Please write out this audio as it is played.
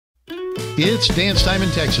It's Dance Time in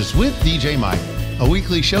Texas with DJ Mike, a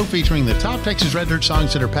weekly show featuring the top Texas Red Dirt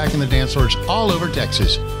songs that are packing the dance floors all over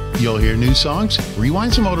Texas. You'll hear new songs,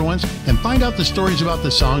 rewind some older ones, and find out the stories about the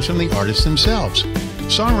songs from the artists themselves.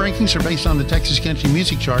 Song rankings are based on the Texas Country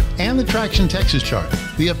Music Chart and the Traction Texas Chart,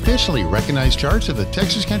 the officially recognized charts of the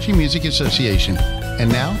Texas Country Music Association. And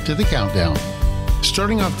now to the countdown.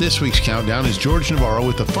 Starting off this week's countdown is George Navarro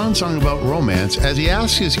with a fun song about romance as he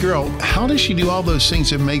asks his girl, how does she do all those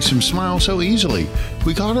things that makes him smile so easily?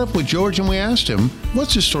 We caught up with George and we asked him,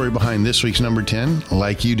 what's the story behind this week's number 10,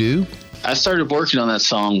 Like You Do? I started working on that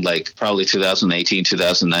song like probably 2018,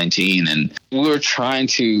 2019, and we were trying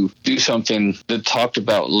to do something that talked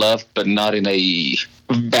about love, but not in a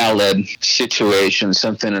ballad situation,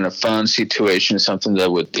 something in a fun situation, something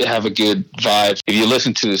that would have a good vibe. If you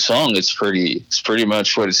listen to the song, it's pretty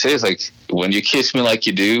much what it says. Like, when you kiss me like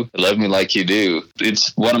you do, love me like you do.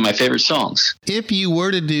 It's one of my favorite songs. If you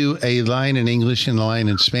were to do a line in English and a line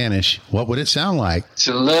in Spanish, what would it sound like?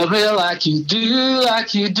 To love me like you do,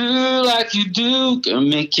 like you do, like you do. Que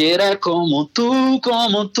me quiera como tú,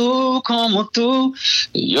 como tú, como tú.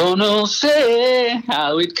 Yo no sé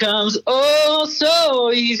how it comes oh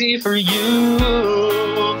so easy for you.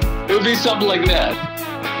 It would be something like that.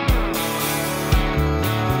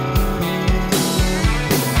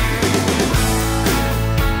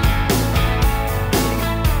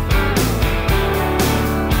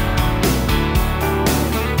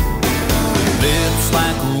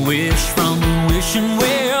 Like a wish from a wishing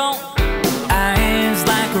well, eyes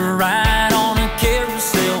like a ride on a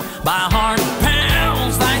carousel. My heart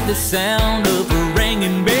pounds like the sound of a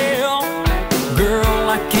ringing bell. Girl,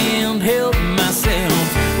 I can't help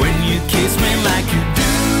myself when you kiss me like you do,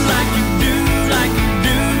 like you do, like you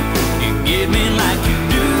do. You give me like you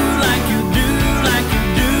do, like you do, like you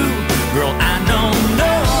do. Girl, I don't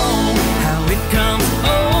know how it comes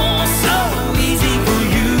oh so easy for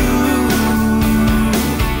you.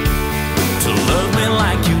 Love me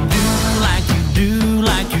like you do, like you do,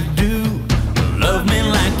 like you do. Love me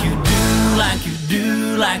like you do, like you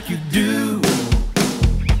do, like you do.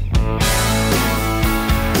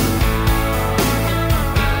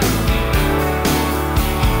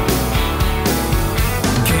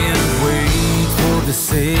 Can't wait for the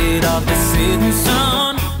set of the setting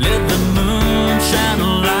sun. Let the moon shine a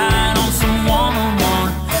light on some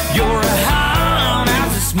one-on-one. You're a hot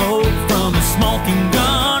as the smoke from a smoking gun.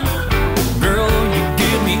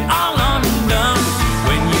 All undone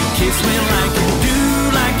when you kiss me like you do,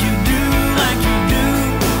 like you do, like you do.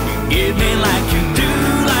 You give me like you do,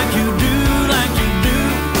 like you do, like you do.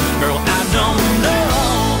 Girl, I don't know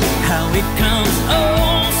how it comes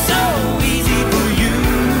oh so easy for you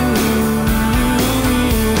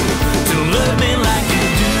to love me like you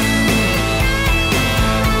do.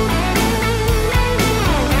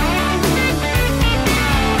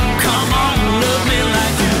 Come on, love me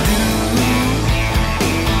like you do.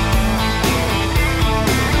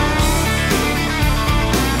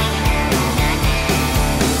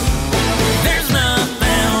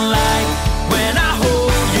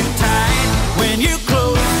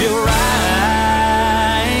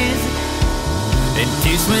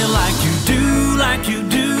 Kiss me like you do, like you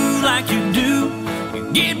do, like you do.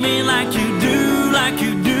 You give me like you do, like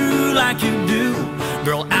you do, like you do.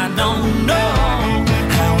 Girl, I don't know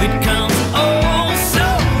how it comes oh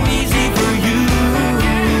so easy for you.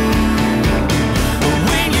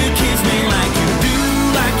 When you kiss me like you do,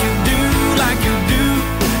 like you do, like you do.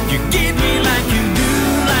 You give me like you do,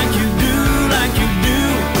 like you do, like you do.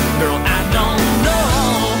 Girl, I don't know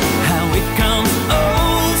how it comes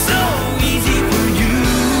oh so easy for you.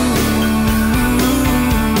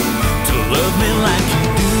 Love me like you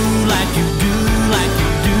do, like you do, like you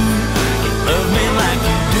do. Love me like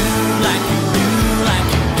you do, like you do, like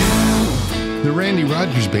you do. The Randy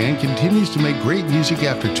Rogers Band continues to make great music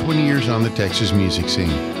after 20 years on the Texas music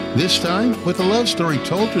scene. This time with a love story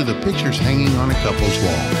told through the pictures hanging on a couple's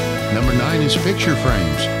wall. Number 9 is Picture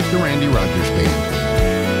Frames, the Randy Rogers Band.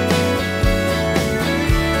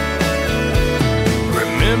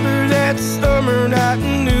 Remember that summer night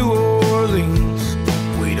in New Orleans?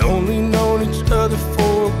 We'd only known each other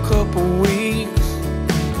for a couple weeks.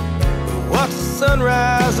 We watched the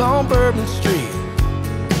sunrise on Bourbon Street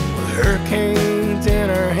with hurricanes in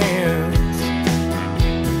our hands.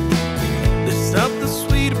 There's something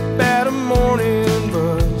sweet about a morning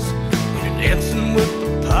buzz when you're dancing with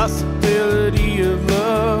the possibility of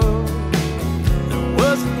love. There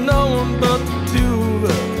wasn't no one but the two of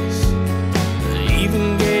us that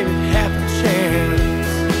even gave it half a chance.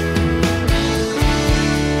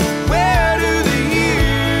 Where do the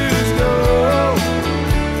years go?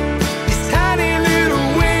 These tiny little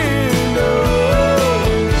windows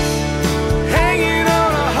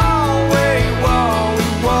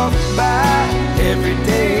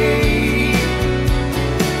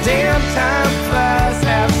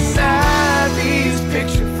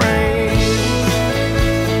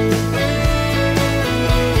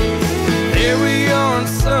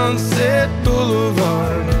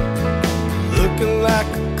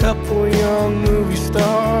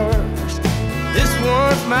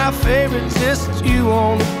baby, just you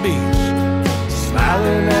on the beach,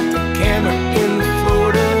 smiling at the camera in the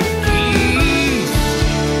Florida Keys.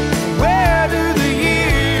 Where do the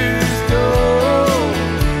years go?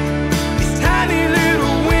 These tiny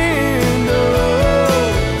little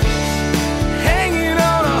windows hanging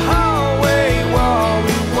on a hallway wall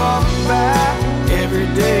we walk by every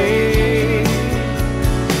day.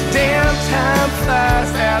 Damn, time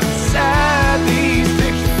flies outside these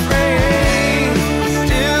picture frames.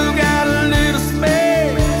 Still got a little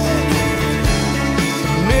space,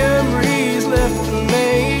 some memories left to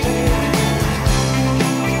make.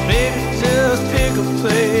 Baby, just pick a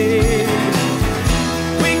place,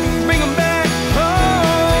 we can bring them back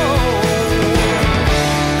home.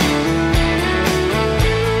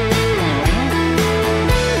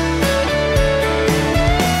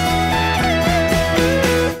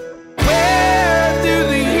 Where do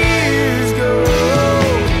the years go?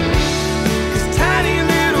 These tiny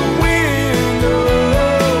little windows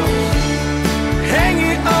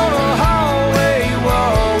hanging on a hallway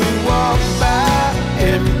wall we walk by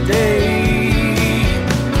every day.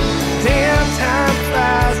 Damn, time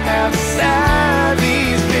flies outside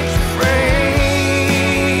these picture frames.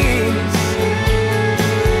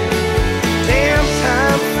 Damn,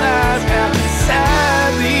 time flies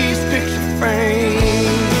outside these picture frames.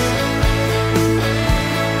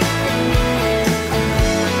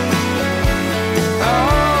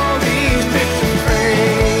 All these picture frames.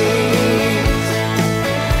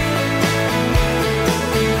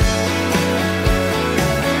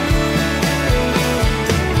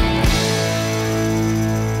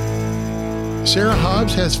 Sarah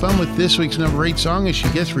Hobbs has fun with this week's number 8 song as she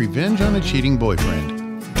gets revenge on a cheating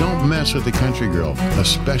boyfriend. Don't mess with a country girl,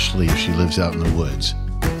 especially if she lives out in the woods.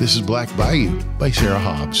 This is Black Bayou by Sarah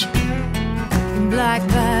Hobbs. Black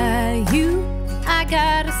Bayou, I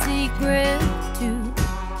got a secret too.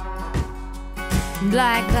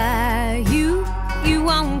 Black Bayou, you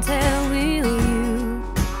won't tell, will you?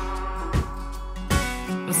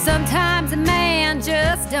 Well, sometimes a man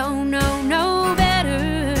just don't know no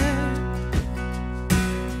better.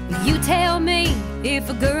 You tell me, if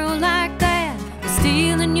a girl like that was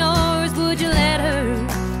stealing yours, would you let her?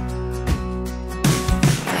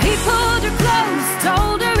 He pulled her close,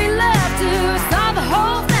 told her he loved her, saw the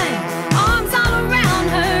whole thing, arms all around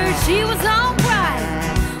her. She was all bright,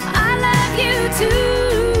 I love you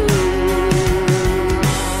too.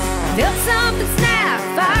 Felt something snap,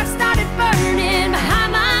 fire started burning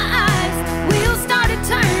behind my eyes, wheels started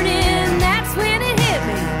turning. That's when it hit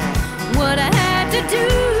me, what I had to do.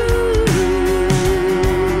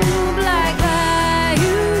 Black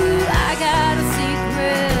Bayou, I got a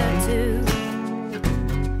secret too.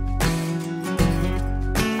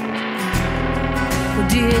 Well,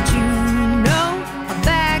 did you know a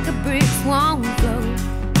bag of bricks won't float?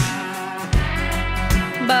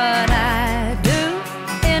 But I do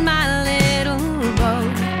in my little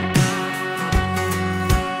boat.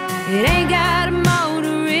 It ain't got a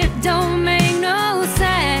motor, it don't make no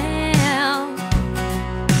sound.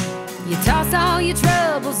 You toss all your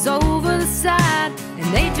troubles over the side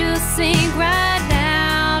and they just sink right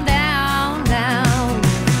down, down, down.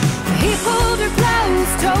 He pulled her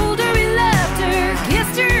close, told her he loved her,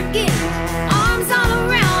 kissed her again, arms all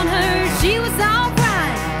around her. She was all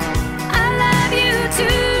right, I love you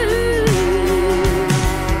too.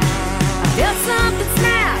 I felt something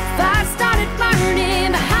snap, fire started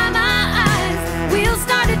burning behind my eyes, wheels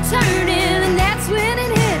started turning, and that's when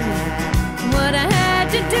it hit me, what I had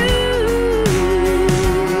to do.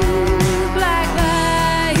 Black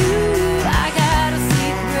Bayou, I got a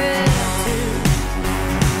secret too.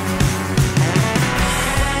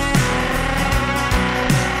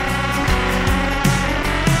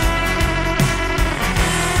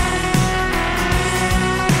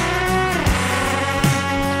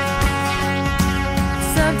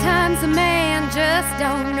 Sometimes a man just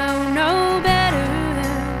don't know no better.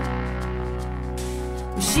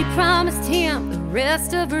 She promised him the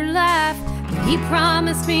rest of her life, but he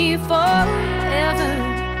promised me forever.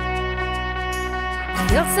 I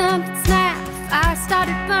felt something snap, fire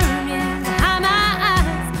started burning behind my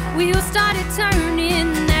eyes, wheels started turning,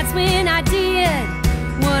 and that's when I did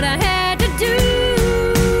what I had to do.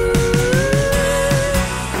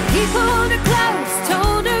 He pulled her close,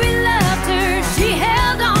 told her he loved her, she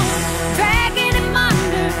held on, dragging him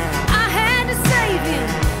under. I had to save him,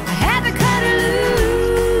 I had to cut her loose.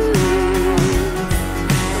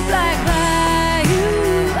 Black Bayou,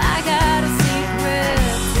 I got a secret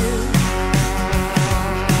too.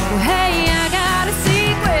 Well, hey, I got a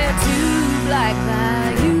secret too. Black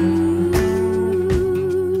Bayou.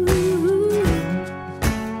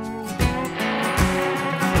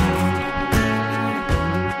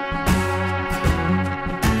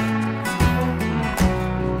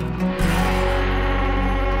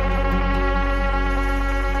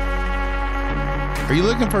 you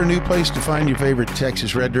looking for a new place to find your favorite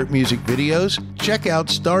Texas Red Dirt music videos? Check out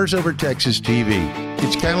Stars Over Texas TV.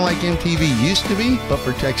 It's kind of like MTV used to be, but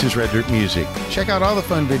for Texas Red Dirt music. Check out all the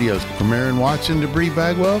fun videos from Aaron Watson to Bree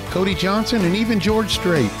Bagwell, Cody Johnson, and even George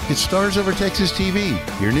Strait. It's Stars Over Texas TV,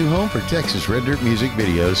 your new home for Texas Red Dirt music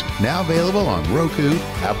videos, now available on Roku,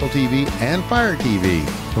 Apple TV, and Fire TV.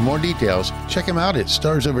 For more details, check them out at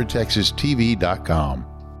starsovertexastv.com.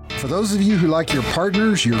 For those of you who like your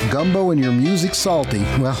partners, your gumbo, and your music salty,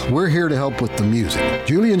 well, we're here to help with the music.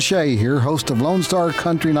 Julian Shea here, host of Lone Star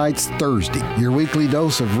Country Nights Thursday, your weekly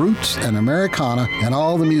dose of roots and Americana and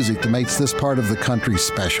all the music that makes this part of the country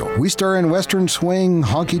special. We stir in Western swing,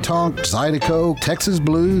 honky-tonk, Zydeco, Texas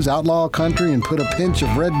blues, outlaw country, and put a pinch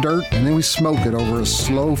of red dirt, and then we smoke it over a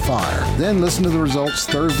slow fire. Then listen to the results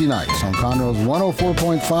Thursday nights on Conroe's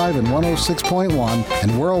 104.5 and 106.1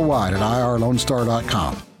 and worldwide at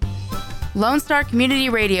irlonestar.com. Lone Star Community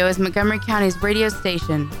Radio is Montgomery County's radio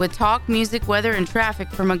station with talk, music, weather, and traffic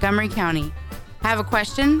for Montgomery County. Have a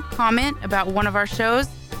question, comment about one of our shows?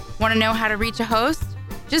 Want to know how to reach a host?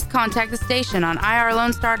 Just contact the station on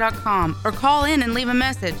irlonestar.com or call in and leave a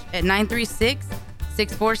message at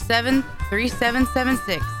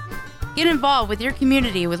 936-647-3776. Get involved with your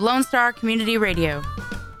community with Lone Star Community Radio.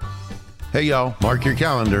 Hey y'all, mark your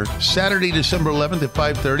calendar. Saturday, December 11th at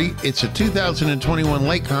 5:30, it's a 2021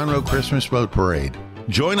 Lake Conroe Christmas Boat Parade.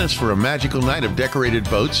 Join us for a magical night of decorated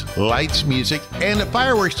boats, lights, music, and a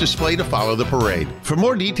fireworks display to follow the parade. For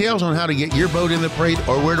more details on how to get your boat in the parade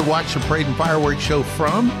or where to watch the parade and fireworks show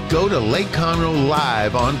from, go to Lake Conroe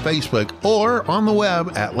Live on Facebook or on the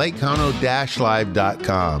web at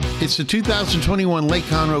lakeconroe-live.com. It's the 2021 Lake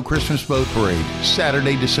Conroe Christmas Boat Parade,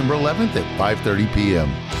 Saturday, December 11th at 5:30 p.m.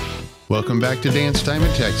 Welcome back to Dance Time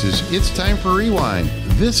in Texas. It's time for Rewind.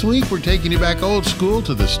 This week, we're taking you back old school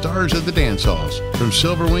to the stars of the dance halls, from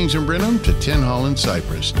Silver Wings and Brenham to Tin Hall and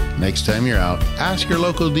Cypress. Next time you're out, ask your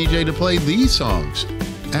local DJ to play these songs.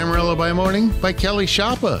 Amarillo by Morning by Kelly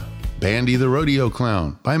Shapa. Bandy the Rodeo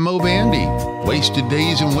Clown by Mo Bandy. Wasted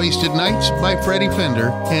Days and Wasted Nights by Freddie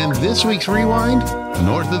Fender. And this week's Rewind,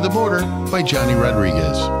 North of the Border by Johnny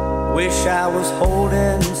Rodriguez. Wish I was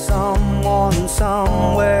holding someone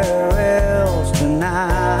somewhere else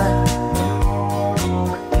tonight.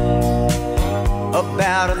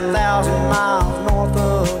 About 1,000 miles north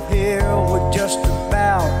of here would just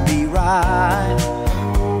about be right.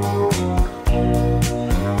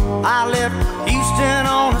 I left Houston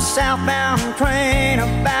on a southbound train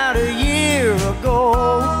about a year ago,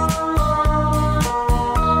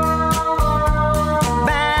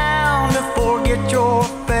 bound to forget your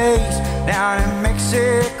face down in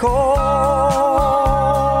Mexico.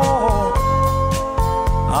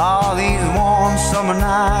 All these warm summer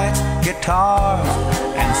nights, guitars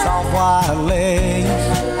and soft white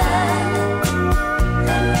lace,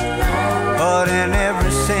 but in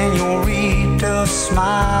every senorita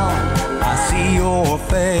smile I see your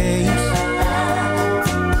face.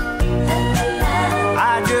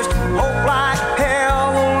 I just hope like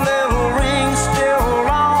hell the little ring's still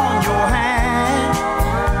on your hand.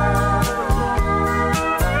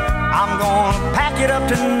 I'm gonna pack it up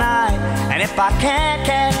tonight, and if I can't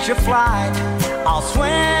catch a flight, I'll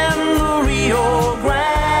swim the Rio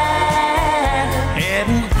Grande,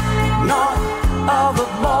 heading north of the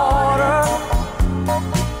border,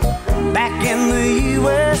 back in the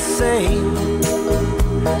USA,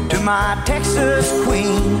 to my Texas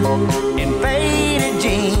queen in faded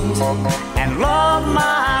jeans, and love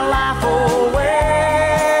my life away.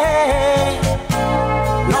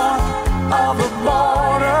 North of the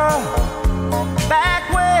border, back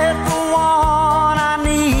with the one I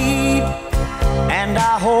need, and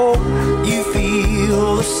I hope you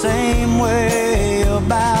feel the same way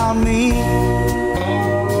about me.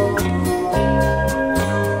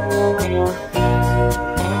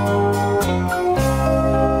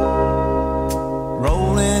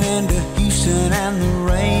 Rolling into Houston and the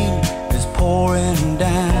rain is pouring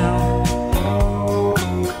down.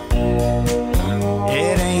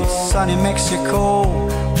 It ain't sunny Mexico,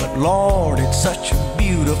 but Lord, it's such a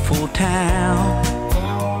beautiful town.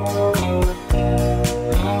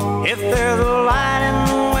 If there's a light in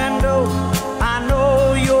the window, I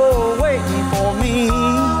know you're waiting for me.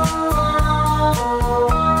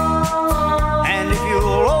 And if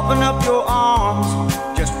you'll open up your arms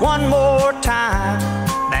just one more time,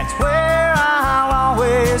 that's where I'll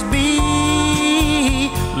always be.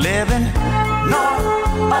 Living north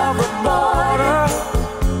of the border,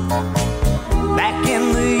 back in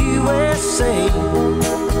the USA,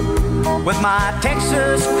 with my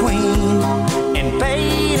Texas queen in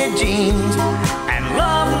faded jeans, and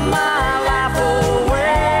love my life away.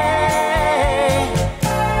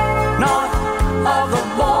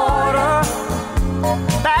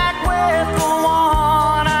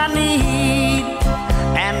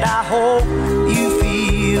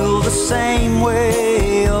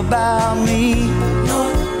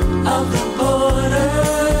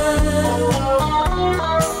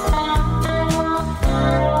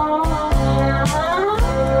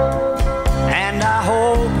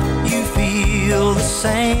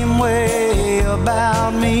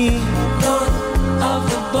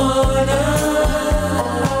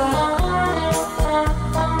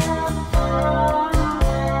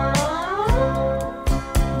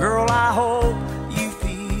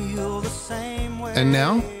 And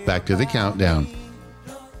now, back to the countdown.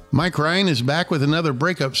 Mike Ryan is back with another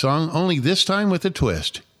breakup song, only this time with a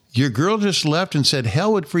twist. Your girl just left and said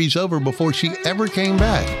hell would freeze over before she ever came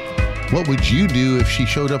back. What would you do if she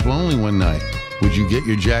showed up lonely one night? Would you get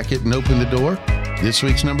your jacket and open the door? This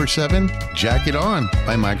week's number 7, Jacket On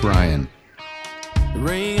by Mike Ryan.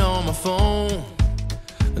 Ring on my phone,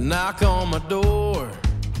 a knock on my door,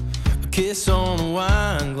 a kiss on a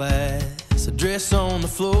wine glass, a dress on the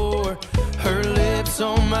floor, her lips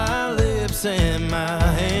on my lips and my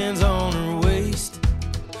hands on her waist,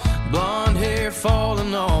 blonde hair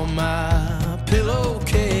falling on my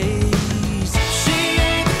pillowcase. She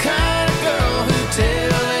ain't the kind of girl who tell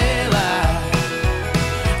a lie,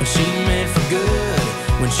 and she meant for good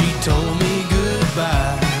when she told me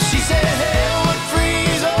goodbye. She said hell would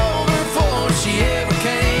freeze over before she ever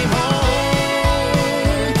came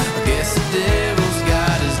home. I guess the devil's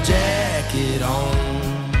got his jacket on.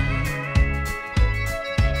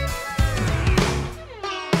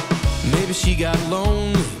 Maybe she got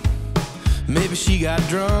lonely, maybe she got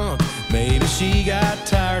drunk, maybe she got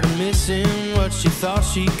tired of missing what she thought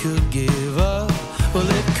she could give up. Well,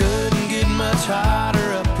 it couldn't get much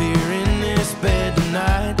hotter up here in this bed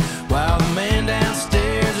tonight, while the man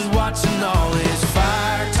downstairs is watching all his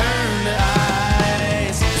fire turn to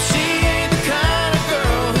ice. She ain't the kind of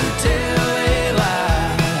girl who tell a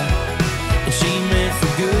lie, and she meant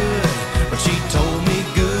for good when she told me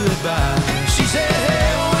goodbye. She said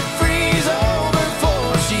hell would freeze over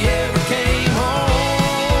before she ever came home.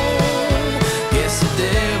 Guess the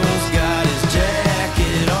devil's got his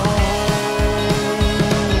jacket on.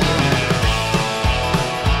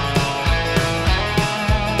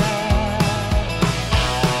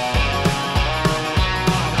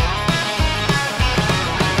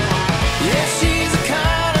 Yeah, she's the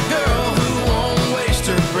kind of girl who won't waste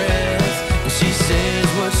her breath, and she says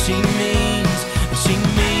what she means, and she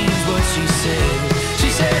means what she says. She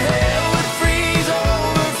said hell would freeze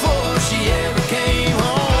over before she ever came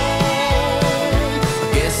home.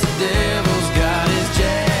 I guess the devil's got his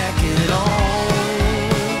jacket on.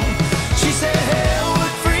 She said hell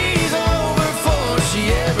would freeze over before she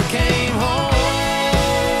ever came home.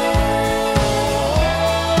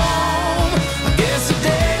 I guess the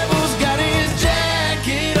devil's got his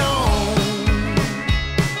jacket on.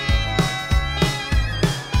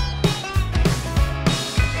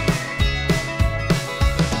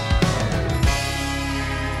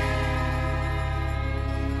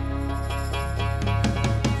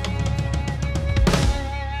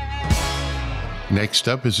 Next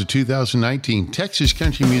up is the 2019 Texas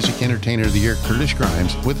Country Music Entertainer of the Year, Curtis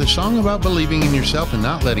Grimes, with a song about believing in yourself and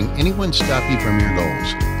not letting anyone stop you from your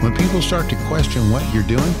goals. When people start to question what you're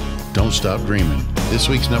doing, don't stop dreaming. This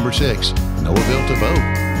week's number 6, Noah Built a Boat.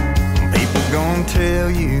 People gonna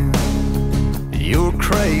tell you you're a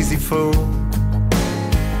crazy fool.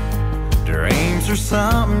 Dreams are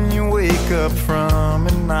something you wake up from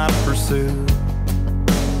and not pursue.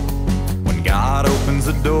 When God opens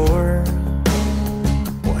a door,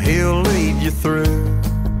 well, he'll lead you through.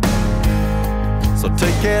 So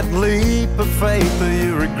take that leap of faith or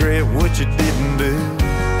you regret what you didn't do.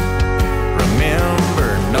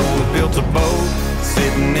 Remember, Noah built a boat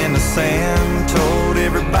sitting in the sand, told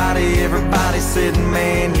everybody said,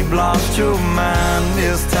 man, you've lost your mind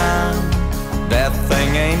this time. That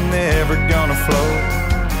thing ain't never gonna float.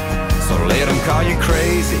 So let them call you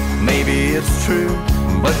crazy, maybe it's true,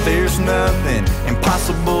 but there's nothing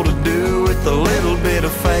impossible to do with a little bit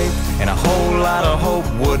of faith and a whole lot of hope.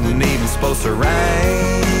 Wasn't even supposed to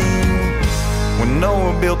rain when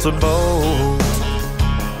Noah built a boat.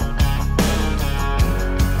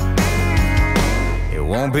 It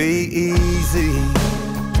won't be easy,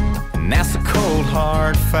 and that's a cold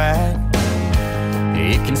hard fact.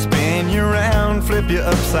 It can spin you around, flip you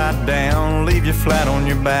upside down, leave you flat on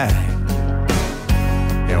your back.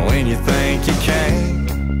 And when you think you can't,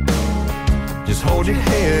 just hold your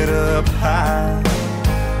head up high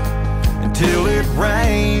until it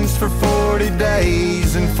rains for 40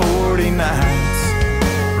 days and 40 nights.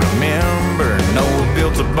 Remember, Noah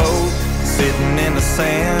built a boat sitting in the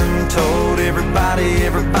sand, told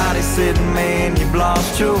everybody said, man, you've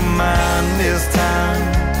lost your mind this time.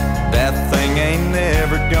 That thing ain't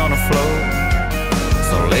never gonna float.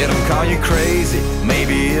 So let them call you crazy,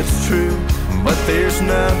 maybe it's true, but there's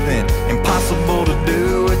nothing impossible to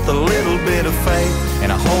do with a little bit of faith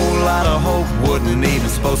and a whole lot of hope. Wasn't even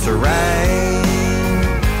supposed to rain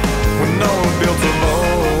when Noah built a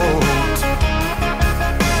boat.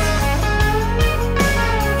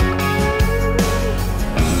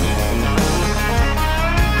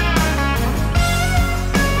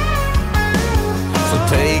 So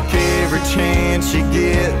take every chance you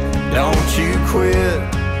you quit.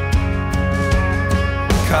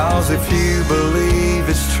 'Cause if you believe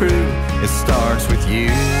it's true, it starts with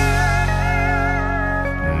you.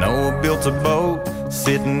 Noah built a boat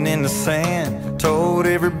sitting in the sand, told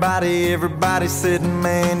everybody said,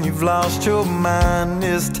 man, you've lost your mind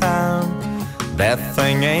this time. That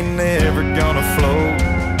thing ain't never gonna float.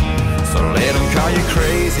 So let them call you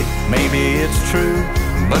crazy, maybe it's true,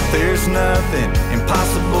 but there's nothing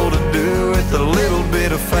impossible to do with a little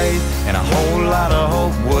bit of faith, and a whole lot of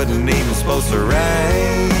hope wasn't even supposed to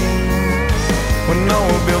rain. When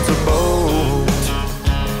Noah built a boat,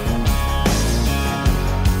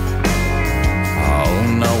 oh,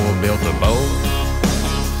 Noah built a boat.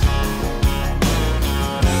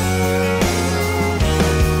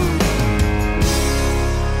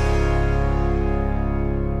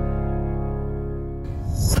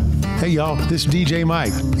 Hey y'all, this is DJ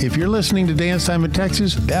Mike. If you're listening to Dance Time in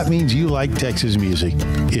Texas, that means you like Texas music.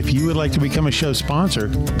 If you would like to become a show sponsor,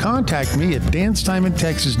 contact me at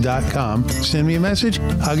dancetimintexas.com. Send me a message,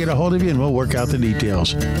 I'll get a hold of you and we'll work out the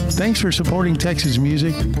details. Thanks for supporting Texas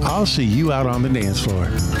music. I'll see you out on the dance floor.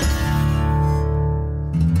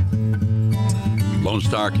 Lone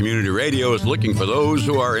Star Community Radio is looking for those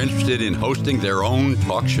who are interested in hosting their own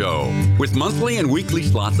talk show. With monthly and weekly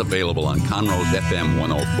slots available on Conroe's FM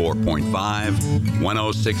 104.5,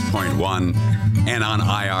 106.1, and on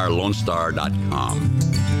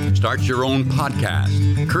irlonestar.com. Start your own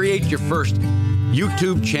podcast, create your first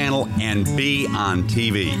YouTube channel, and be on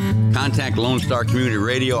TV. Contact Lone Star Community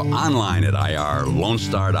Radio online at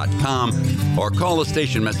irlonestar.com or call the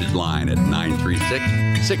station message line at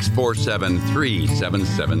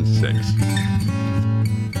 936-647-3776.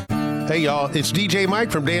 Hey y'all, it's DJ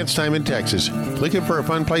Mike from Dance Time in Texas. Looking for a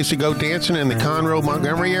fun place to go dancing in the Conroe,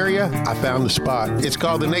 Montgomery area? I found the spot. It's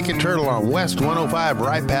called the Naked Turtle on West 105,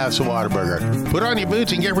 right past the Whataburger. Put on your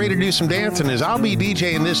boots and get ready to do some dancing, as I'll be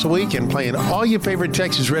DJing this week and playing all your favorite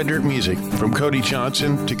Texas Red Dirt music, from Cody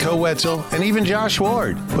Johnson to Co Wetzel and even Josh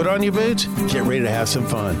Ward. Put on your boots, get ready to have some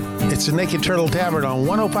fun. It's the Naked Turtle Tavern on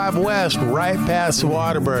 105 West, right past the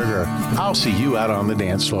Whataburger. I'll see you out on the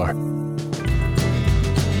dance floor.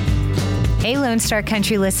 Hey, Lone Star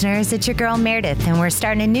Country listeners, it's your girl Meredith, and we're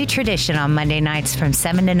starting a new tradition on Monday nights from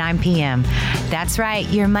 7 to 9 p.m. That's right,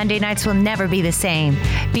 your Monday nights will never be the same.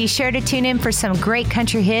 Be sure to tune in for some great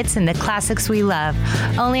country hits and the classics we love,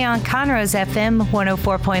 only on Conroe's FM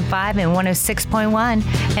 104.5 and 106.1,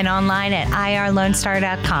 and online at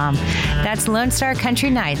irlonestar.com. That's Lone Star Country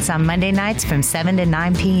Nights on Monday nights from 7 to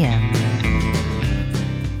 9 p.m.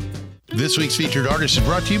 This week's featured artist is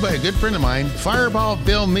brought to you by a good friend of mine, Fireball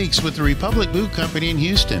Bill Meeks with the Republic Boot Company in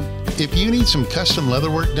Houston. If you need some custom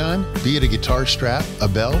leather work done, be it a guitar strap, a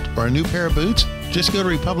belt, or a new pair of boots, just go to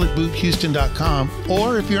republicboothouston.com,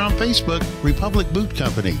 or if you're on Facebook, Republic Boot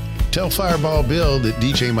Company. Tell Fireball Bill that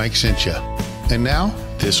DJ Mike sent you. And now,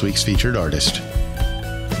 this week's featured artist.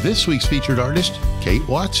 This week's featured artist, Kate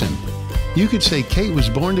Watson. You could say Kate was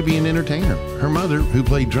born to be an entertainer. Her mother, who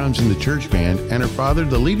played drums in the church band, and her father,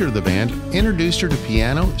 the leader of the band, introduced her to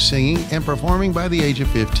piano, singing, and performing by the age of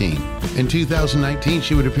 15. In 2019,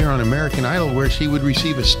 she would appear on American Idol, where she would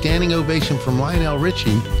receive a standing ovation from Lionel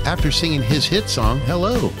Richie after singing his hit song,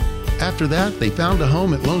 Hello. After that, they found a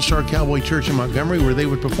home at Lone Star Cowboy Church in Montgomery, where they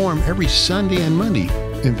would perform every Sunday and Monday.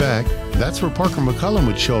 In fact, that's where Parker McCullum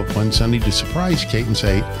would show up one Sunday to surprise Kate and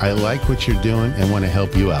say, I like what you're doing and want to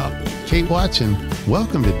help you out. Kate Watson,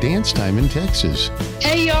 welcome to Dance Time in Texas.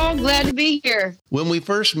 Hey, y'all. Glad to be here. When we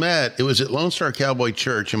first met, it was at Lone Star Cowboy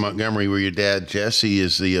Church in Montgomery, where your dad, Jesse,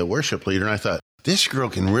 is the worship leader. And I thought, this girl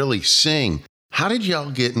can really sing. How did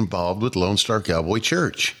y'all get involved with Lone Star Cowboy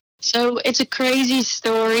Church? So it's a crazy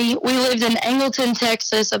story. We lived in Angleton,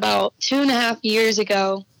 Texas about 2.5 years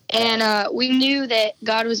ago. And we knew that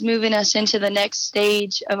God was moving us into the next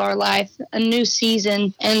stage of our life, a new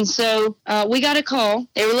season. And so we got a call.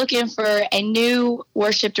 They were looking for a new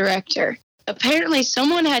worship director. Apparently,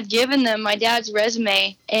 someone had given them my dad's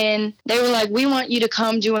resume, and they were like, we want you to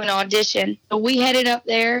come do an audition. So we headed up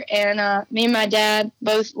there, and me and my dad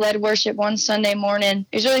both led worship one Sunday morning.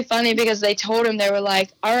 It was really funny because they told him, they were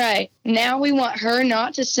like, all right, now we want her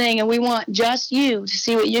not to sing, and we want just you to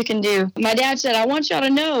see what you can do. My dad said, I want y'all to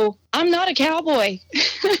know I'm not a cowboy.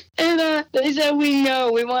 And they said, we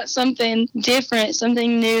know we want something different,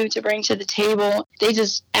 something new to bring to the table. They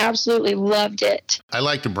just absolutely loved it. I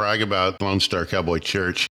like to brag about Lone Star Cowboy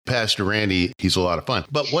Church. Pastor Randy, he's a lot of fun.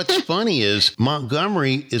 But what's funny is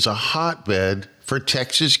Montgomery is a hotbed for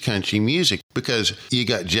Texas country music, because you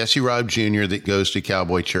got Jesse Robb Jr. that goes to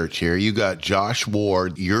Cowboy Church here. You got Josh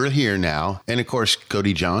Ward, you're here now, and of course,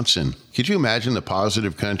 Cody Johnson. Could you imagine the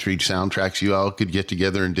positive country soundtracks you all could get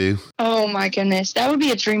together and do? Oh my goodness, that would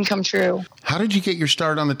be a dream come true. How did you get your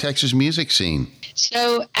start on the Texas music scene?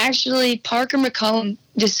 So actually, Parker McCollum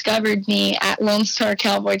discovered me at Lone Star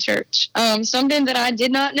Cowboy Church. Something that I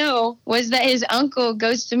did not know was that his uncle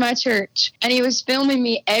goes to my church, and he was filming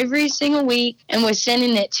me every single week and was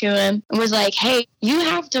sending it to him and was like, hey, you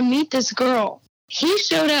have to meet this girl. He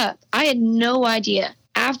showed up. I had no idea.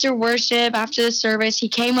 After worship, after the service, he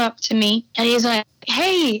came up to me and he's like,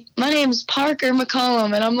 hey, my name's Parker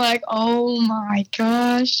McCollum. And I'm like, oh my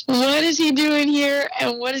gosh, what is he doing here?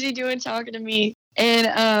 And what is he doing talking to me?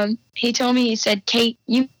 And he told me, he said, Kate,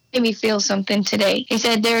 you made me feel something today. He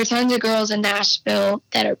said, there are tons of girls in Nashville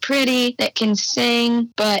that are pretty, that can sing,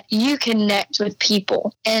 but you connect with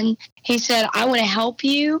people. And he said, I want to help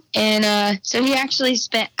you. And so he actually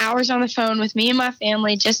spent hours on the phone with me and my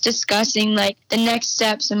family just discussing like the next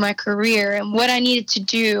steps in my career and what I needed to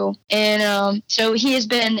do. And so he has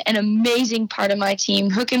been an amazing part of my team,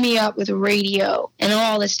 hooking me up with radio and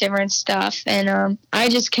all this different stuff. And I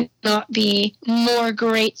just cannot be more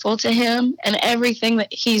grateful to him and everything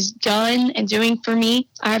that he's done and doing for me.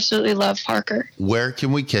 I absolutely love Parker. Where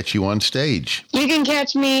can we catch you on stage? You can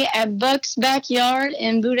catch me at Buck's Backyard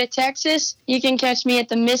in Buda, Texas. You can catch me at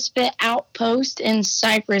the Misfit Outpost in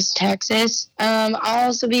Cypress, Texas. I'll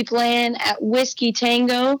also be playing at Whiskey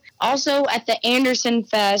Tango, also at the Anderson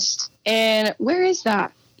Fest. And where is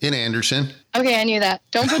that? In Anderson. Okay, I knew that.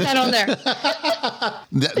 Don't put that on there.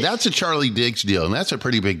 That's a Charlie Diggs deal, and that's a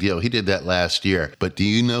pretty big deal. He did that last year. But do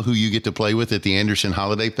you know who you get to play with at the Anderson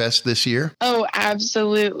Holiday Fest this year? Oh,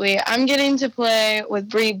 absolutely. I'm getting to play with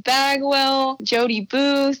Bree Bagwell, Jody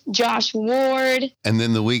Booth, Josh Ward. And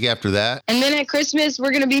then the week after that? And then at Christmas,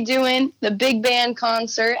 we're going to be doing the big band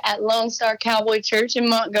concert at Lone Star Cowboy Church in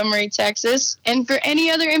Montgomery, Texas. And for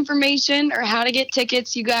any other information or how to get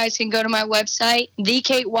tickets, you guys can go to my website,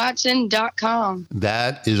 thekatewatson.com.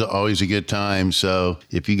 That is always a good time. So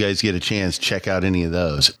if you guys get a chance, check out any of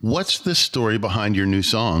those. What's the story behind your new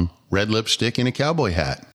song, Red Lipstick in a Cowboy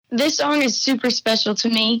Hat? This song is super special to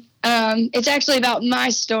me. It's actually about my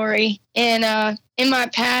story. And in my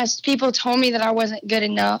past, people told me that I wasn't good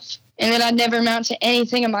enough and that I'd never amount to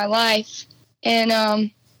anything in my life. And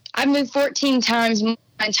I've moved 14 times my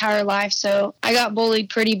entire life, so I got bullied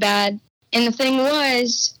pretty bad. And the thing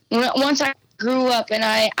was, once I grew up and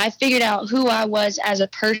I figured out who I was as a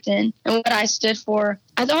person and what I stood for,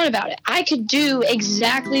 I thought about it. I could do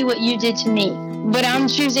exactly what you did to me, but I'm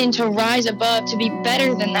choosing to rise above, to be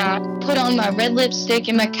better than that, put on my red lipstick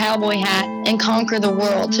and my cowboy hat and conquer the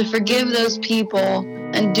world, to forgive those people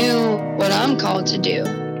and do what I'm called to do.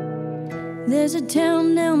 There's a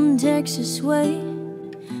town down Texas way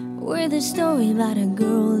where the story about a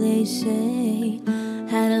girl, they say,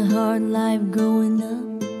 had a hard life growing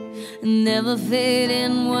up. Never fit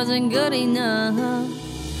in, wasn't good enough.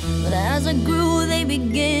 But as I grew, they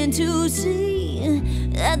began to see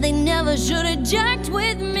that they never should have jacked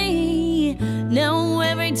with me. Now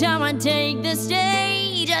every time I take the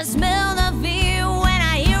stage, I smell the fear when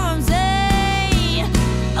I hear them say,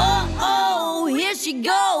 oh, oh, here she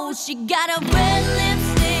goes. She got a red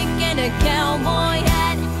lipstick and a cowboy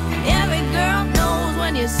hat. Every girl knows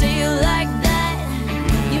when you see her like that,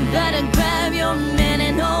 you better grab your man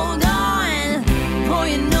and hold on. Before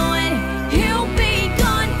you know it, he'll be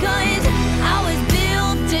gone. 'Cause I was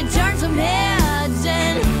built to turn some heads,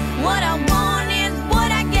 and what I want is what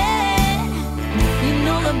I get. You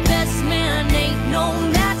know the best man ain't no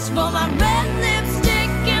match for my red lipstick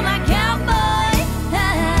and my cowboy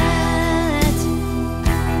hat.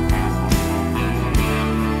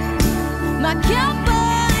 My cowboy.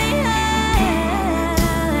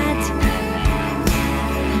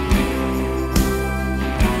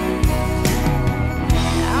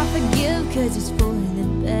 Cause it's for the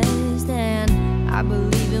best, and I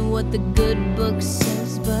believe in what the good book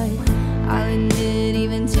says. But I'll admit,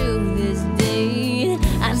 even to this day,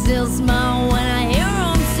 I still smile when I hear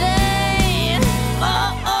them say,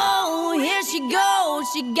 oh, oh, here she goes.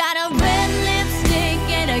 She got a red lipstick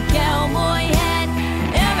and a cowboy hat.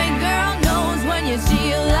 Every girl knows when you see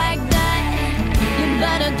her like that, you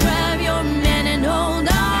better grab your man and hold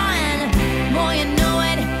on. Boy, you know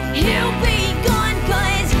it, he'll be gone.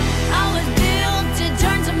 'Cause I was built to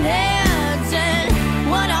turn some heads, and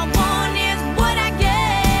what I want is what I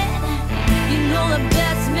get. You know the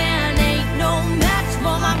best man ain't no match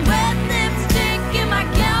for my red lipstick.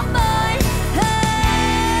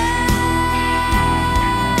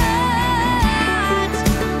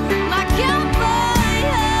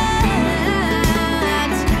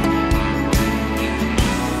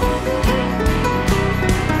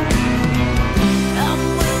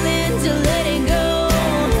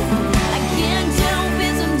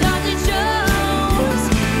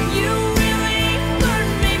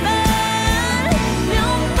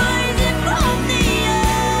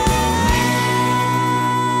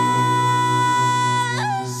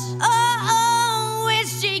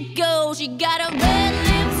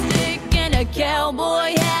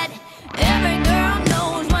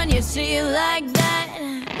 you like that,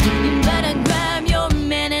 you better grab your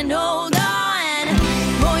man and hold on.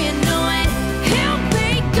 Boy, you know it, he'll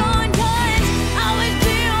be gone, 'cause I always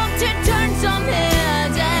feel to turn some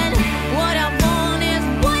heads, and what I want is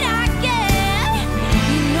what I get.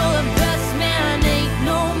 You know the best man ain't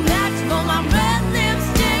no match for my red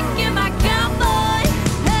lipstick and my cowboy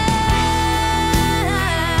hat.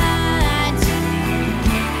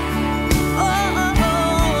 Oh, oh,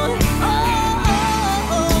 oh, oh,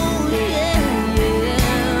 oh, yeah,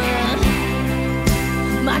 yeah.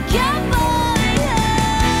 My cowboy hat.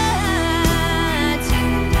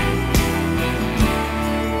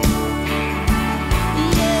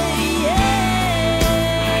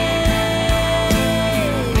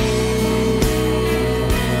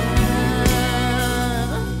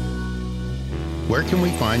 Where can we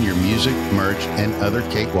find your music, merch, and other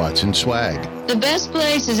Kate Watson swag? The best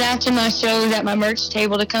place is after my shows at my merch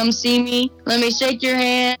table to come see me. Let me shake your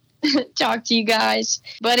hand, talk to you guys.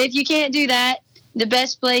 But if you can't do that, the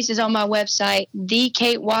best place is on my website,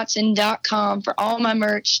 thekatewatson.com, for all my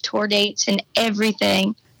merch, tour dates, and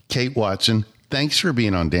everything. Kate Watson, thanks for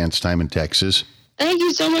being on Dance Time in Texas. Thank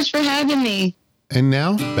you so much for having me. And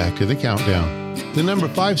now, back to the countdown. The number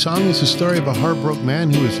 5 song is the story of a heartbroken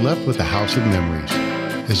man who is left with a house of memories.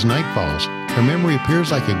 As night falls, her memory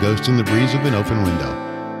appears like a ghost in the breeze of an open window.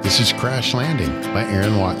 This is Crash Landing by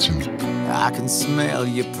Aaron Watson. I can smell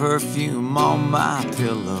your perfume on my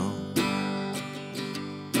pillow.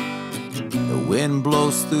 The wind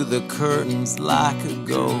blows through the curtains like a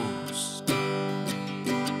ghost.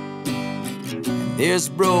 And there's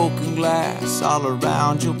broken glass all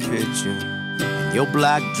around your picture. Your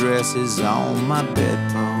black dress is on my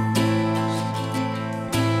bedpost.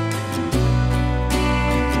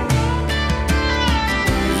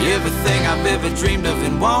 Everything I've ever dreamed of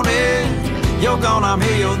and wanted, you're gone, I'm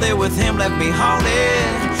here, you're there with him, left me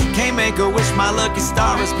haunted. Can't make a wish, my lucky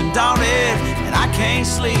star has been daunted. And I can't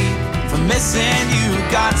sleep from missing you,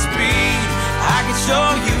 Godspeed. I can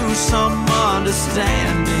show you some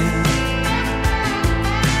understanding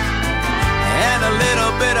and a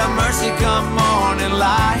little bit of mercy come morning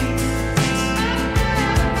light.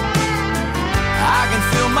 I can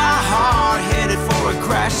feel my heart headed for a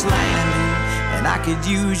crash landing, and I could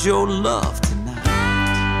use your love tonight.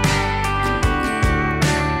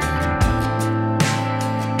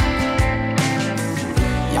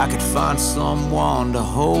 I could find someone to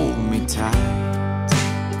hold me tight,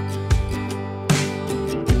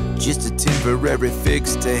 just a temporary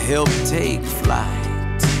fix to help take flight.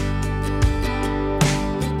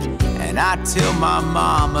 And I tell my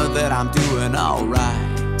mama that I'm doing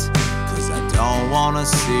alright, 'cause I don't wanna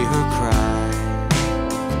see her cry.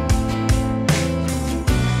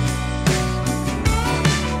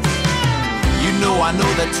 You know I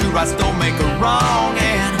know that two rights don't make a wrong,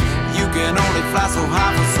 and you can only fly so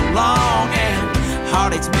high for so long, and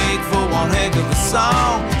heartaches make for one heck of a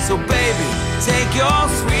song. So baby, take your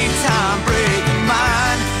sweet time breaking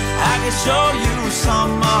mine. I can show you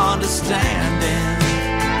some understanding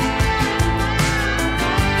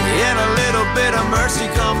and a little bit of mercy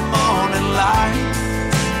come morning light.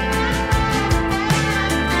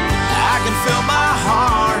 I can feel my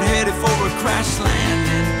heart headed for a crash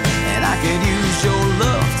landing, and I could use your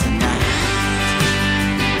love tonight.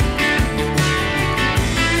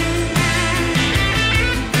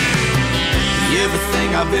 Everything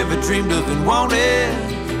I've ever dreamed of and wanted,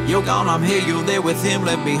 you're gone, I'm here, you're there with him,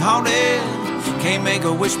 left me haunted. Can't make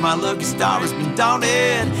a wish, my lucky star has been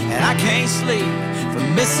daunted, and I can't sleep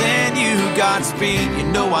from missing you, Godspeed. You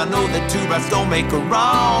know I know that two rights don't make a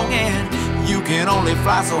wrong, and you can only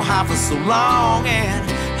fly so high for so long, and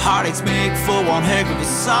heartaches make for one heck of a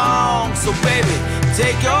song. So baby,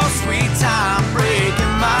 take your sweet time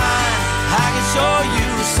breaking mine. I can show you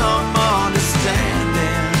some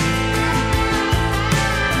understanding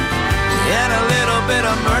and a little bit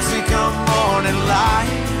of mercy come morning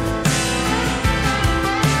light.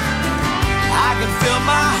 I can feel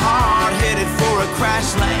my heart headed for a crash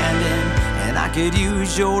landing, and I could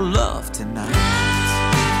use your love tonight.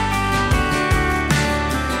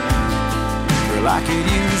 Girl, I could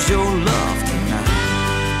use your love tonight.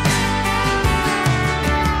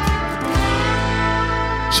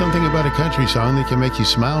 Something about a country song that can make you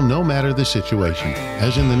smile no matter the situation.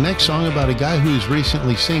 As in the next song about a guy who is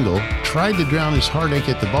recently single, tried to drown his heartache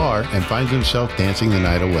at the bar, and finds himself dancing the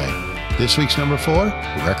night away. This week's number 4,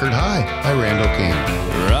 Record High by Randall King.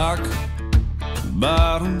 Rock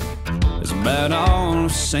bottom is about all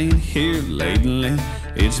I've seen here lately.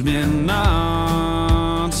 It's been non-stop,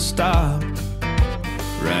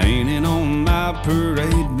 raining on my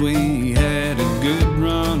parade. We had a good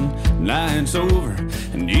run, now it's over,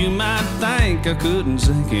 and And you might think I couldn't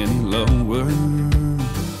sink any lower,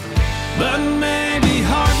 but maybe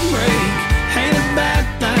heartbreak ain't a bad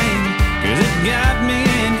thing, 'cause it got me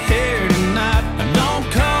in here tonight. I don't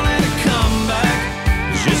call it a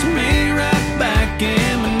comeback, it's just me right back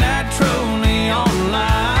in my natural neon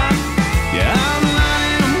light. Yeah, I'm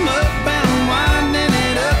lining them up and I'm winding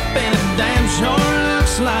it up, and it damn sure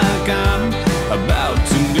looks like I'm about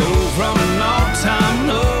to go from an all-time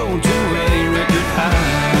low to a record high.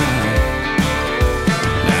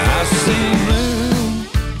 Now I see blue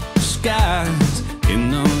skies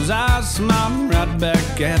in those eyes smiling right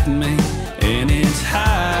back at me, and it's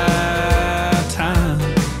high time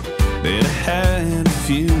that I had a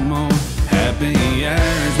few more happy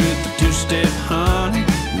hours with the two-step honey,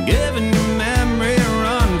 giving your memory a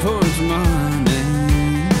run for its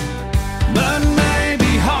money. But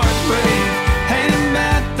maybe heartbreak ain't a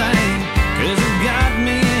bad thing, 'cause it got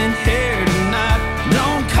me in here tonight.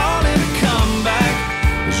 Don't call it a comeback,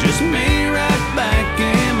 it's just me right back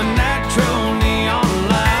in my natural neon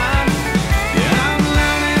light. Yeah, I'm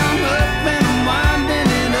lining them up and I'm winding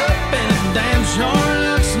it up, and it damn sure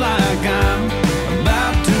looks like I'm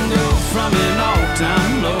about to go from an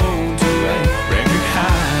all-time low to a record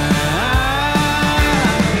high.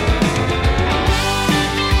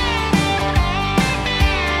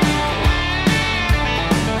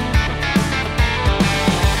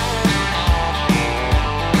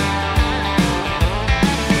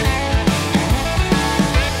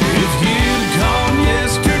 If you'd called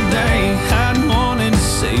yesterday, I'd wanted to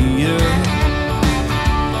see you,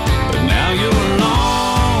 but now you're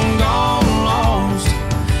long gone lost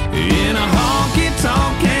in a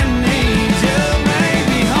honky-tonk amnesia.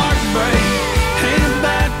 Maybe heartbreak ain't a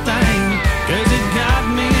bad thing, 'cause it got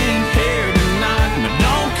me in here tonight. But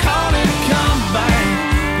don't call it a comeback,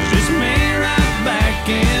 it's just me right back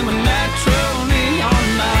in my natural neon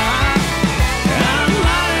light. I'm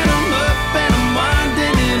lining them up and I'm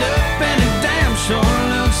winding it up, and it damn sure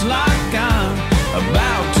looks like I'm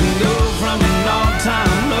about to go from an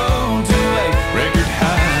all-time low to a record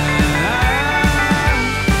high.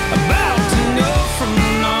 About to go from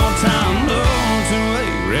an all-time low to a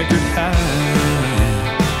record high.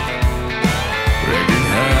 Record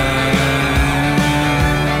high.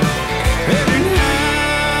 Record high.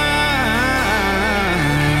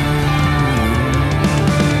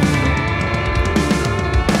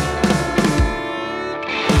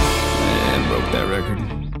 And broke that record.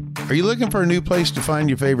 Are you looking for a new place to find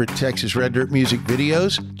your favorite Texas Red Dirt music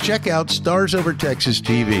videos? Check out Stars Over Texas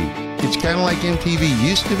TV. It's kind of like MTV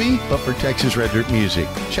used to be, but for Texas Red Dirt music.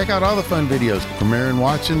 Check out all the fun videos from Aaron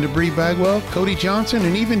Watson to Bree Bagwell, Cody Johnson,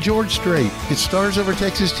 and even George Strait. It's Stars Over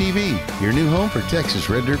Texas TV, your new home for Texas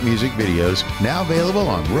Red Dirt music videos, now available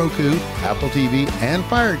on Roku, Apple TV, and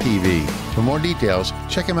Fire TV. For more details,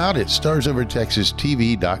 check them out at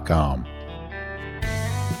starsovertexastv.com.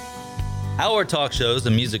 Our talk shows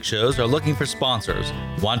and music shows are looking for sponsors.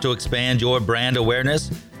 Want to expand your brand awareness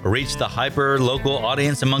or reach the hyper-local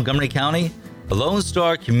audience in Montgomery County? The Lone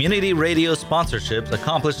Star Community Radio sponsorships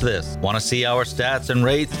accomplish this. Want to see our stats and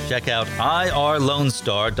rates? Check out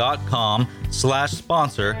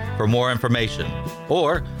irlonestar.com/sponsor for more information.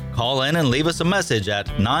 Or call in and leave us a message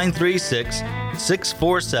at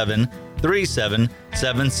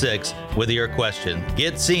 936-647-3776 with your question.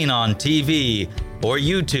 Get seen on TV or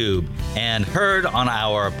YouTube and heard on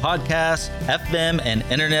our podcast, FM, and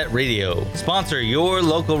internet radio. Sponsor your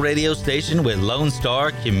local radio station with Lone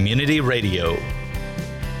Star Community Radio.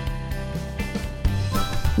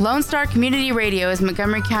 Lone Star Community Radio is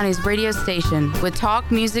Montgomery County's radio station with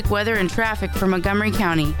talk, music, weather, and traffic for Montgomery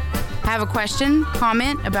County. Have a question,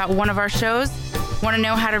 comment about one of our shows? Want to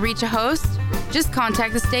know how to reach a host? Just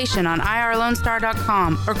contact the station on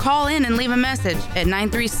irlonestar.com or call in and leave a message at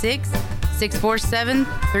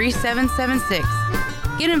 936-647-3776.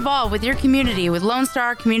 Get involved with your community with Lone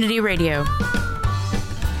Star Community Radio.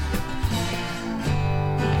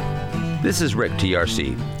 This is Rick,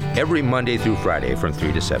 TRC. Every Monday through Friday from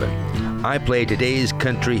 3 to 7, I play today's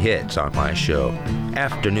country hits on my show,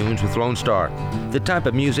 Afternoons with Lone Star. The type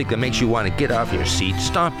of music that makes you want to get off your seat,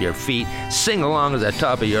 stomp your feet, sing along at the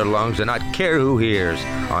top of your lungs, and not care who hears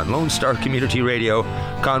on Lone Star Community Radio,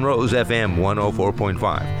 Conroe's FM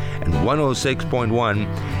 104.5 and 106.1,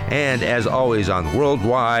 and as always on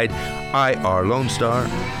worldwide,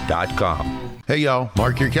 irlonestar.com. Hey y'all,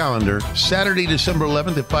 mark your calendar. Saturday, December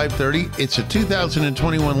 11th at 5:30, it's a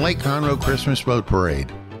 2021 Lake Conroe Christmas Boat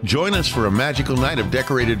Parade. Join us for a magical night of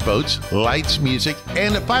decorated boats, lights, music,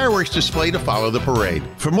 and a fireworks display to follow the parade.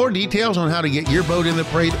 For more details on how to get your boat in the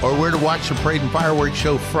parade or where to watch the parade and fireworks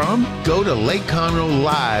show from, go to Lake Conroe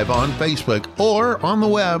Live on Facebook or on the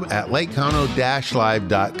web at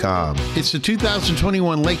lakeconroe-live.com. It's the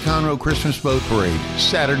 2021 Lake Conroe Christmas Boat Parade,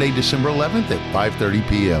 Saturday, December 11th at 5:30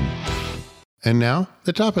 p.m. And now,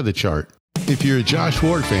 the top of the chart. If you're a Josh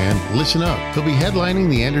Ward fan, listen up. He'll be headlining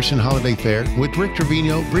the Anderson Holiday Fair with Rick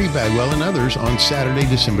Trevino, Bree Bagwell, and others on Saturday,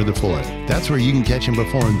 December the 4th. That's where you can catch him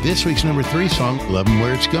perform this week's number 3 song, Love 'Em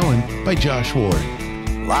Where It's Going, by Josh Ward.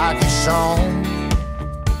 Like a song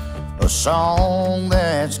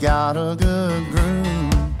that's got a good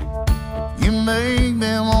groove. You make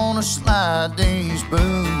me wanna slide these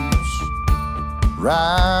boots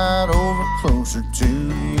right over closer to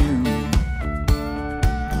you.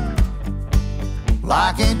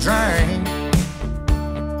 Like a drink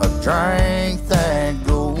that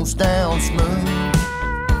goes down smooth.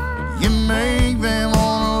 You make me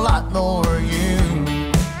wanna like more of you.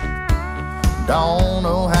 Don't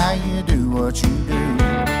know how you do what you do.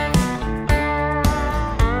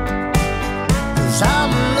 'Cause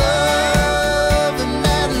I'm loving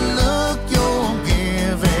that look you're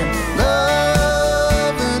giving,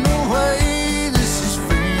 loving the way this is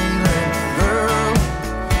feeling, girl.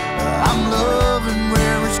 I'm loving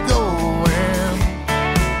where it's going.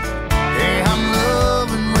 Yeah, I'm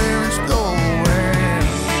loving where it's going.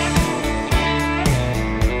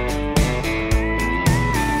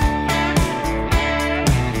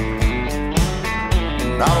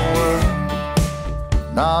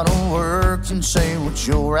 Not a word can say what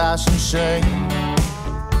your eyes can say.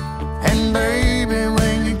 And baby,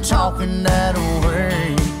 when you're talking that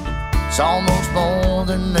way, it's almost more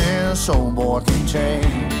than this old boy can take.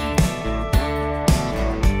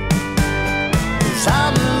 'Cause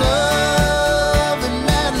I'm loving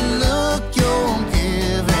that look you're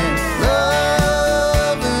giving,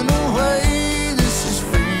 loving the way this is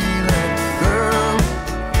feeling, girl.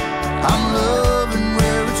 I'm loving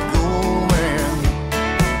where it's going.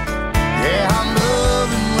 Yeah, I'm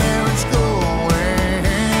loving where it's going.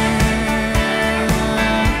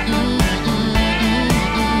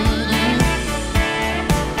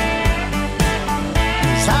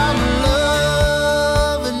 'Cause I'm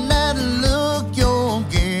loving that look you're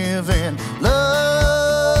giving,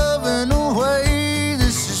 loving the way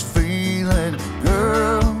this is feeling,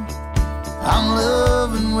 girl. I'm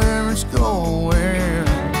loving where it's going.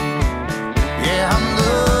 Yeah, I'm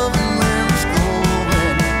loving where it's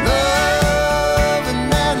going. Loving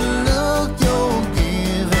that look you're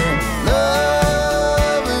giving,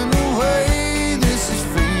 loving the way this is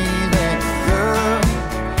feeling, girl.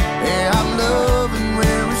 Yeah, I'm loving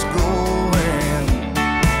where it's going.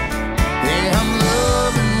 Yeah, I'm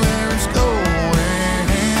loving where it's going.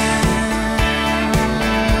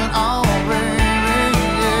 Oh, baby,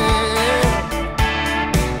 yeah.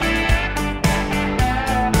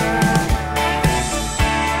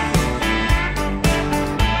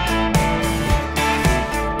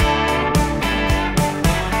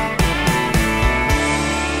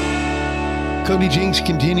 Cody Jinks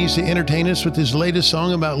continues to entertain us with his latest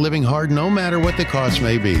song about living hard no matter what the cost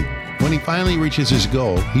may be. When he finally reaches his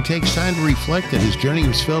goal, he takes time to reflect that his journey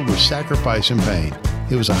was filled with sacrifice and pain.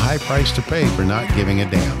 It was a high price to pay for not giving a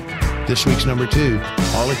damn. This week's number 2,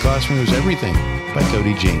 All It Cost Me Was Everything, by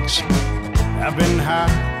Cody Jinks. I've been high,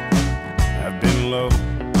 I've been low,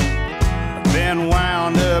 I've been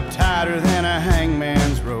wound up tighter than a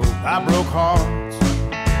hangman's rope. I broke hearts,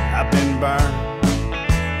 I've been burned,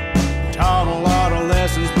 taught a lot of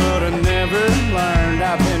lessons, but I never learned.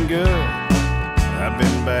 I've been good, I've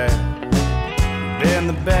been bad, been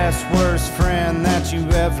the best, worst friend that you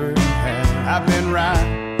ever had. I've been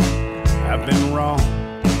right, I've been wrong,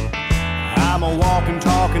 I'm a walking,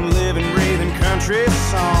 talking, living, breathing country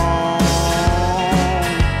song.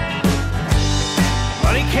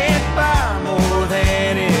 Money can't buy more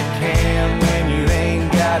than it can when you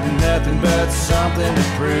ain't got nothing but something to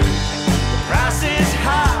prove. The price is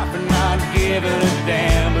high for not giving a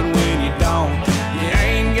damn, but when you don't, you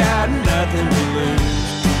ain't got nothing to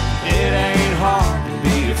lose. It ain't hard to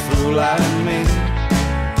be a fool like me.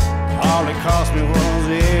 All it cost me was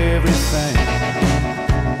everything.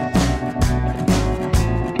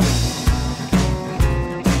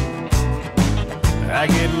 I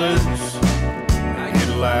get loose, I get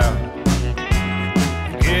loud,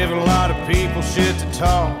 I give a lot of people shit to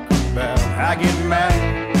talk about. I get mad,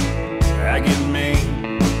 I get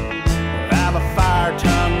mean, I'm a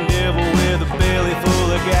fire-tongued devil with a belly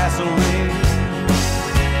full of gasoline.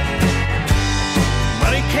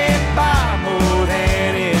 Money can't buy more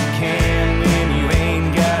than it can when you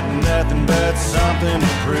ain't got something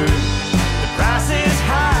to prove. The price is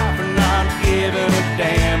high for not giving a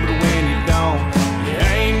damn, but when you don't, you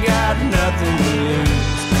ain't got nothing to lose.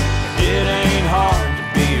 It ain't hard to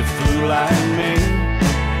be a fool like me.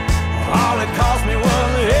 All it cost me was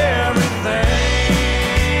everything.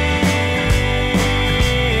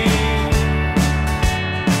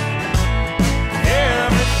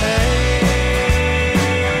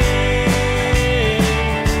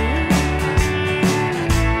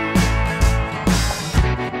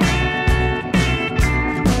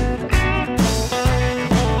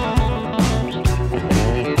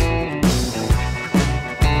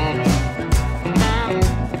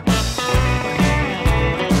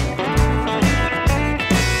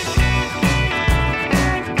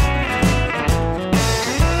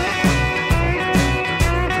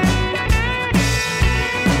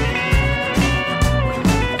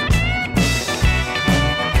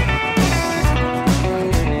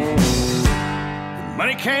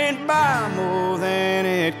 Can't buy more than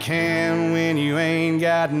it can when you ain't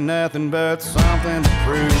got nothing but something to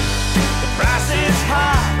prove. The price is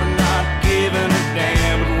high for not giving a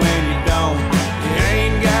damn, but when you don't, you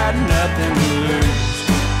ain't got nothing to lose.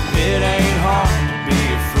 It ain't hard to be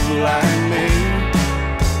a fool like me.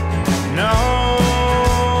 No,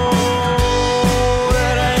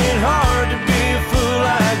 it ain't hard to be a fool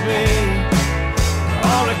like me.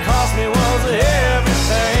 All it cost me was everything.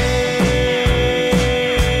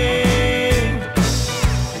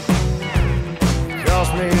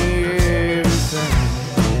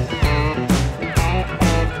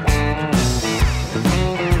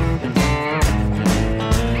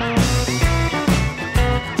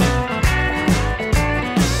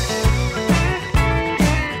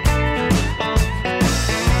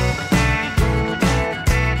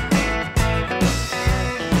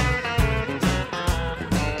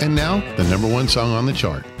 And now, the number one song on the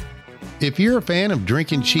chart. If you're a fan of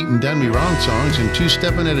Drinking, Cheating, Done Me Wrong songs and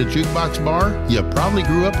two-stepping at a jukebox bar, you probably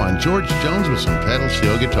grew up on George Jones with some pedal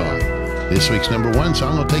steel guitar. This week's number one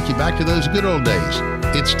song will take you back to those good old days.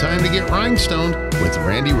 It's time to get rhinestoned with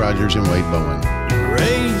Randy Rogers and Wade Bowen.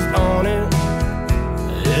 Raised on it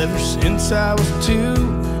ever since I was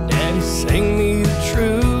 2. Daddy sang me the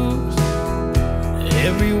truth,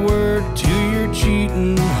 every word to your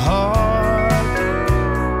cheating heart.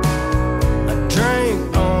 I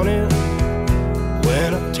drank on it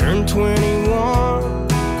when I turned 21.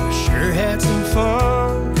 We sure had some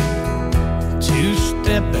fun,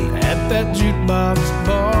 two-stepping at that jukebox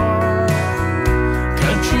bar.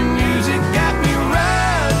 Country music got me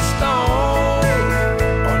rhinestone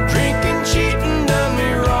on drinking, cheating, done me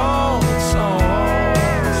wrong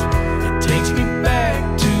songs. It takes me back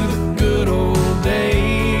to the good old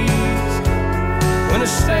days when a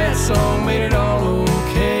sad song made it all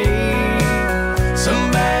okay.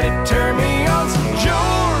 Somebody turn me on some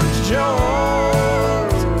George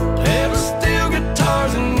Jones, pedal steel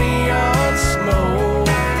guitars and neon smoke.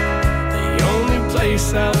 The only place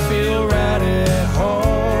I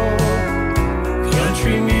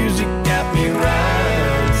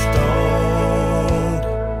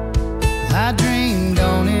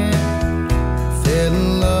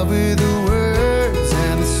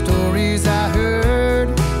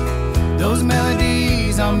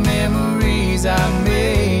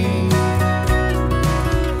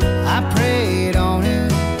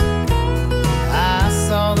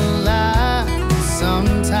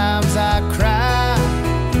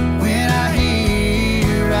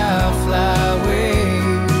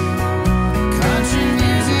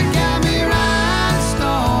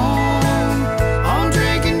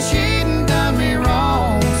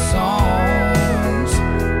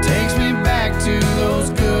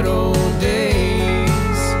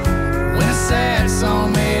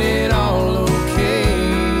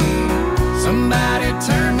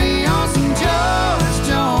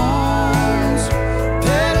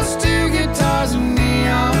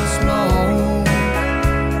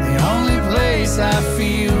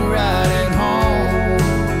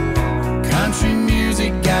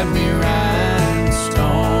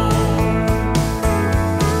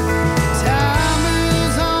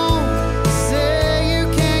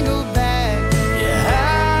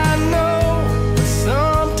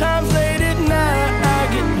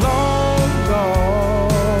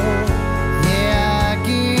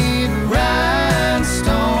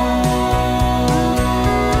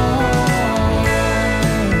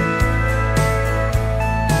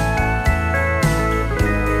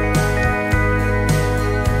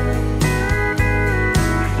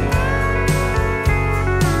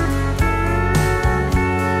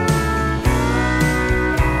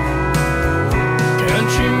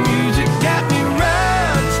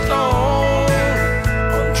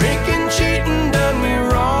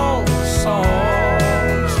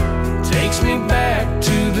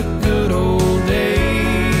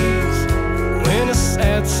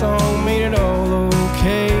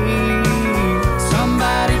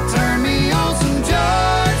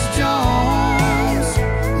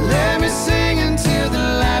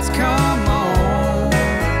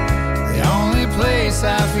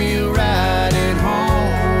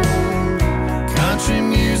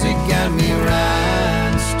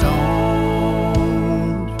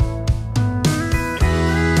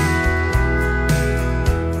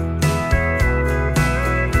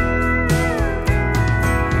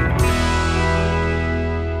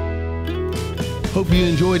Hope you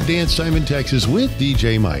enjoyed Dance Time in Texas with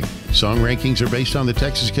DJ Mike. Song rankings are based on the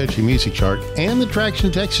Texas Country Music Chart and the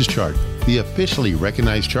Traction Texas Chart, the officially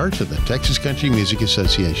recognized charts of the Texas Country Music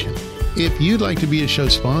Association. If you'd like to be a show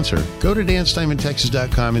sponsor, go to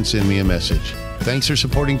DanceTimeInTexas.com and send me a message. Thanks for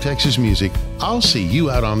supporting Texas music. I'll see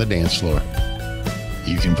you out on the dance floor.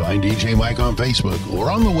 You can find DJ Mike on Facebook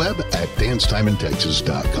or on the web at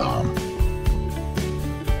DanceTimeInTexas.com.